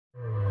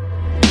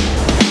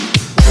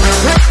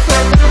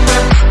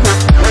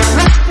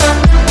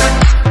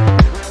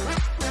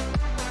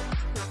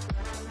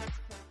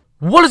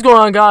What is going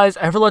on, guys?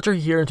 Everletcher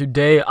here, and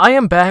today I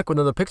am back with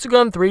another Pixel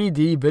Gun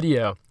 3D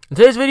video. In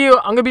today's video,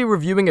 I'm going to be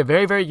reviewing a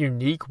very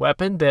unique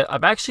weapon that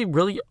I've actually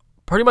really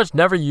pretty much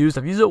never used.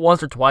 I've used it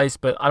once or twice,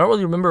 but I don't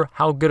really remember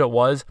how good it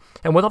was.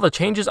 And with all the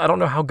changes, I don't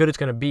know how good it's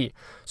going to be.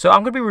 So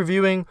I'm going to be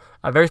reviewing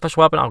a very special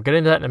weapon. I'll get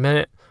into that in a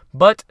minute.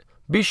 But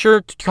be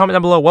sure to comment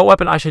down below what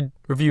weapon I should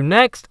review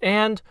next,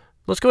 and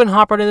let's go ahead and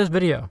hop right into this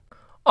video.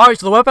 Alright,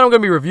 so the weapon I'm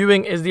going to be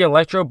reviewing is the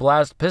Electro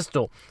Blast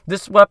Pistol.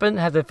 This weapon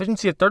has an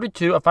efficiency of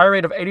 32, a fire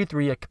rate of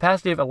 83, a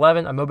capacity of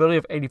 11, a mobility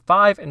of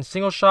 85, and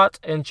single shots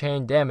and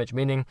chain damage.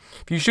 Meaning,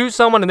 if you shoot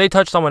someone and they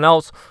touch someone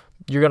else,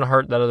 you're going to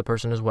hurt that other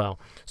person as well.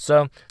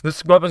 So,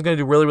 this weapon is going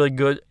to do really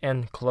good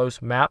in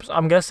close maps,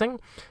 I'm guessing.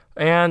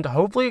 And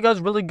hopefully it does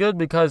really good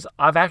because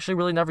I've actually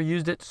really never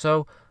used it.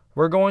 So,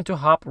 we're going to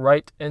hop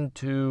right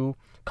into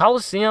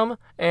Coliseum,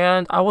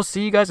 and I will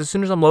see you guys as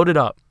soon as I'm loaded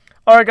up.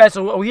 Alright guys,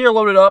 so we are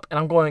loaded up, and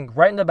I'm going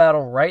right into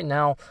battle right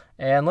now,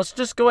 and let's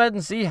just go ahead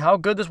and see how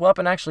good this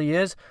weapon actually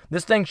is.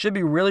 This thing should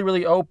be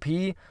really OP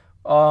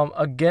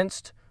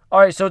against...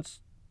 Alright, so it's...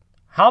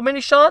 How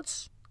many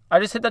shots? I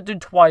just hit that dude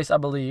twice, I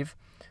believe,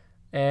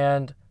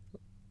 and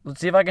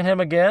let's see if I can hit him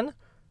again.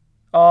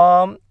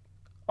 Alright,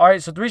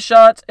 so 3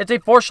 shots. It's a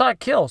 4-shot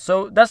kill,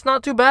 so that's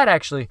not too bad,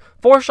 actually.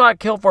 4-shot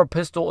kill for a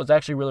pistol is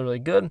actually really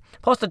good.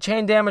 Plus the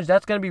chain damage,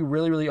 that's going to be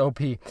really OP.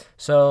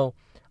 So...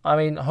 I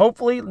mean,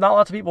 hopefully not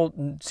lots of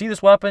people see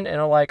this weapon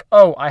and are like,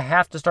 oh, I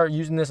have to start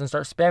using this and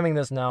start spamming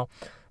this now.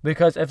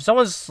 Because if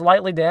someone's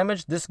slightly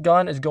damaged, this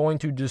gun is going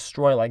to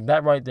destroy, like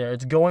that right there.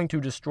 It's going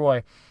to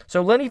destroy.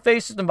 So Lenny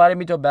Face has invited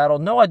me to a battle.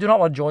 No, I do not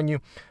want to join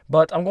you,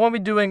 but I'm going to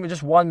be doing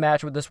just one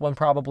match with this one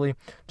probably,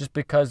 just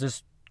because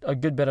there's a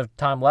good bit of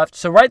time left.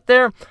 So right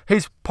there,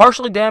 he's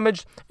partially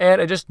damaged, and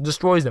it just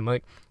destroys them.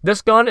 Like,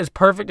 this gun is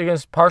perfect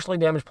against partially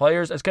damaged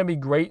players. It's going to be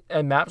great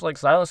in maps like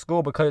Silent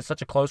School because it's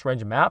such a close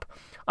range map.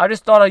 I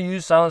just thought I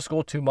used Silent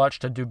School too much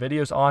to do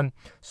videos on,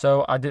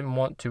 so I didn't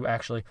want to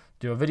actually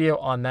do a video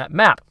on that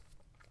map.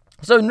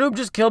 So Noob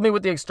just killed me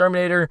with the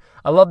Exterminator.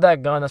 I love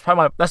that gun. That's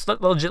probably that's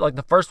legit like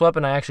the first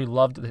weapon I actually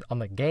loved on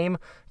the game,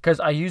 because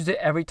I used it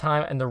every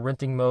time in the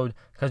renting mode,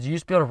 because you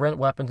used to be able to rent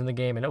weapons in the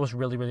game, and it was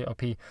really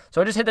OP.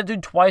 So I just hit that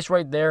dude twice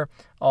right there.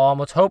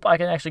 Let's hope I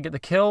can actually get the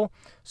kill.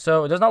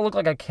 So it does not look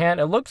like I can.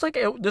 It looks like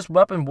this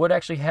weapon would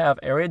actually have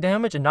area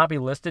damage and not be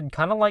listed,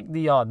 kind of like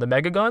the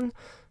Mega Gun.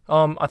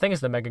 I think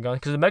it's the Mega Gun,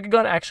 because the Mega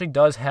Gun actually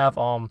does have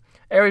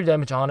area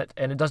damage on it,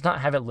 and it does not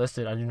have it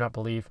listed, I do not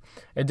believe.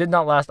 It did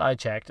not last I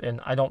checked,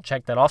 and I don't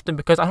check that often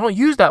because I don't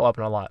use that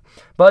weapon a lot.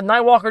 But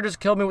Nightwalker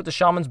just killed me with the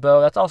Shaman's Bow.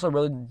 That's also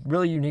a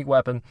really unique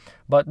weapon.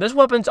 But this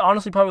weapon's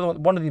honestly probably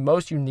one of the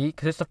most unique,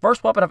 because it's the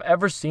first weapon I've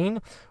ever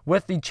seen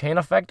with the chain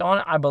effect on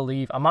it, I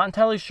believe. I'm not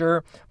entirely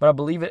sure, but I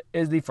believe it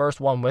is the first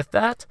one with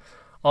that.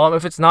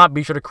 If it's not,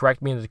 be sure to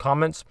correct me in the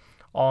comments.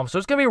 So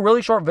it's going to be a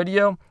really short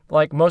video,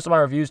 like most of my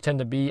reviews tend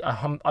to be.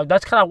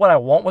 That's kind of what I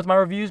want with my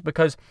reviews,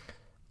 because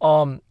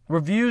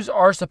reviews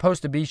are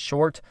supposed to be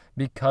short,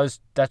 because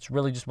that's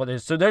really just what it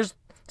is. So there's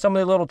some of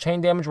the little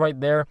chain damage right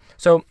there.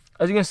 So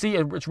as you can see,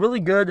 it's really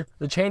good.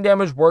 The chain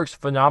damage works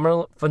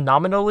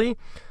phenomenally.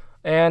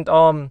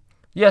 And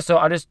yeah, so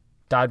I just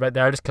died right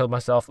there. I just killed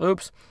myself.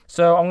 Oops.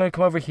 So I'm going to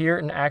come over here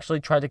and actually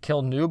try to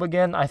kill Noob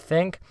again, I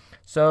think.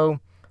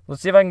 So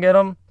let's see if I can get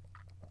him.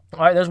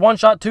 Alright, there's 1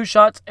 shot, 2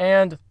 shots,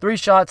 and 3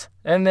 shots,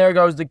 and there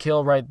goes the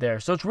kill right there.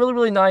 So it's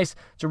really nice.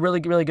 It's a really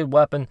good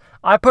weapon.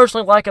 I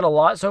personally like it a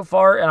lot so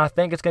far, and I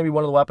think it's going to be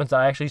one of the weapons that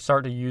I actually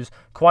start to use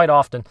quite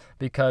often,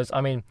 because, I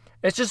mean,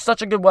 it's just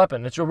such a good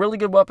weapon. It's a really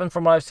good weapon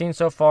from what I've seen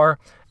so far,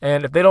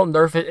 and if they don't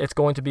nerf it, it's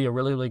going to be a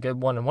really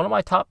good one, and one of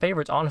my top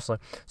favorites, honestly.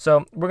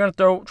 So we're going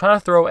to try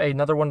to throw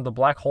another one of the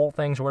black hole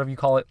things, or whatever you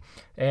call it,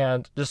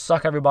 and just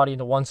suck everybody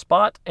into one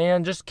spot,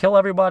 and just kill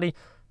everybody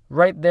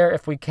right there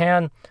if we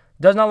can.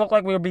 Does not look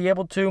like we'll be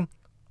able to.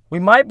 We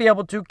might be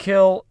able to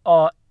kill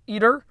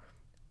Eater.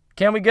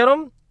 Can we get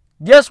him?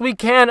 Yes, we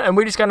can, and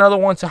we just got another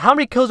one. So how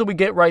many kills did we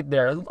get right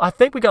there? I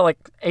think we got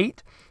like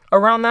 8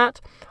 around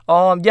that.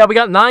 Yeah, we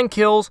got 9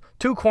 kills,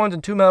 2 coins,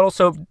 and 2 medals.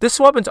 So this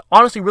weapon's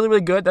honestly really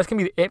good. That's going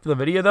to be it for the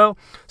video, though.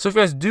 So if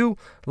you guys do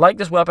like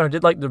this weapon or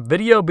did like the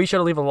video, be sure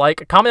to leave a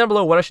like. Comment down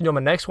below what I should do on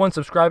my next one.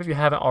 Subscribe if you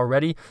haven't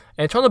already.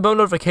 And turn on the bell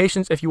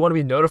notifications if you want to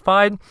be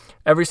notified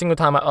every single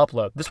time I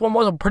upload. This one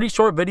was a pretty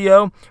short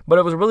video, but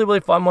it was a really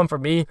fun one for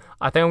me.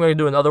 I think I'm going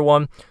to do another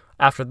one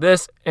after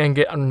this and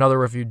get another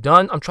review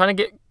done. I'm trying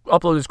to get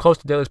uploaded as close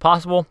to daily as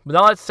possible. But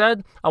now that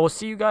said, I will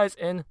see you guys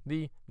in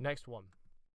the next one.